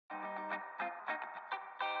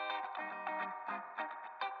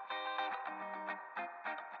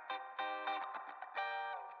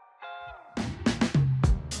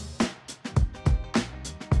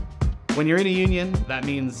When you're in a union, that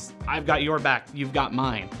means I've got your back, you've got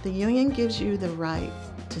mine. The union gives you the right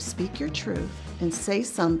to speak your truth and say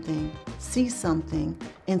something, see something,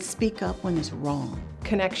 and speak up when it's wrong.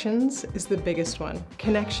 Connections is the biggest one.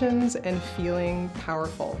 Connections and feeling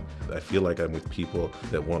powerful. I feel like I'm with people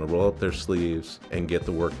that want to roll up their sleeves and get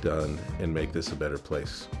the work done and make this a better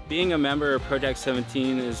place. Being a member of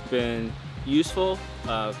PROTEC17 has been useful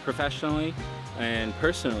professionally and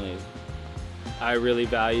personally. I really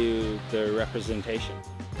value the representation.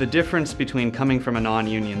 The difference between coming from a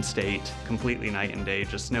non-union state, completely night and day,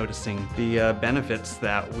 just noticing the benefits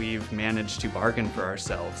that we've managed to bargain for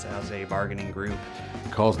ourselves as a bargaining group.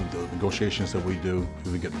 Because of the negotiations that we do,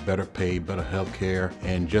 we get better pay, better health care,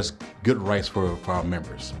 and just good rights for our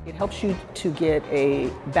members. It helps you to get a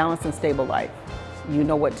balanced and stable life. You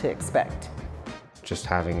know what to expect. Just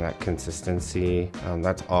having that consistency,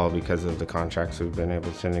 that's all because of the contracts we've been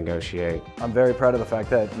able to negotiate. I'm very proud of the fact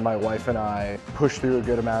that my wife and I pushed through a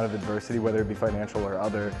good amount of adversity, whether it be financial or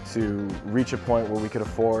other, to reach a point where we could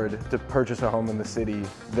afford to purchase a home in the city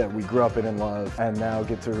that we grew up in and love, and now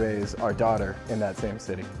get to raise our daughter in that same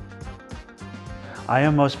city. I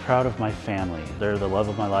am most proud of my family. They're the love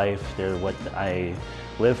of my life. They're what I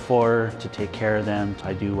live for, to take care of them.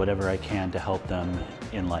 I do whatever I can to help them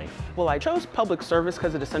in life. Well, I chose public service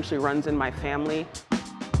because it essentially runs in my family.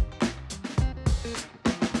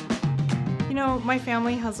 You know, my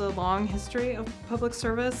family has a long history of public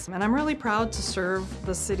service, and I'm really proud to serve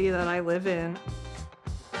the city that I live in.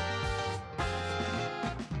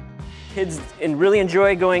 Kids really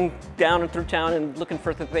enjoy going down and through town and looking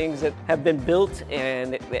for the things that have been built,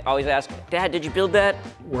 and they always ask, "Dad, did you build that?"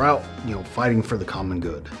 We're out, fighting for the common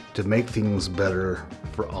good, to make things better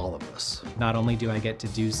for all of us. Not only do I get to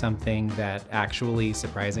do something that actually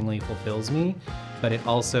surprisingly fulfills me, but it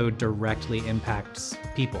also directly impacts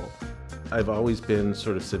people. I've always been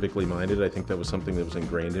sort of civically minded. I think that was something that was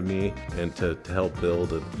ingrained in me, and to help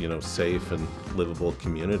build a safe and livable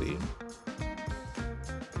community.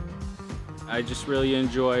 I just really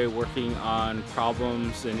enjoy working on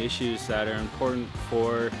problems and issues that are important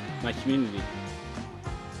for my community.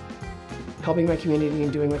 Helping my community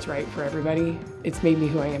and doing what's right for everybody, it's made me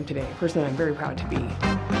who I am today, a person I'm very proud to be.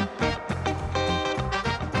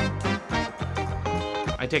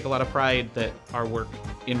 I take a lot of pride that our work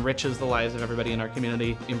enriches the lives of everybody in our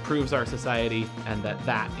community, improves our society, and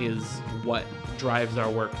that is what drives our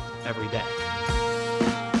work every day.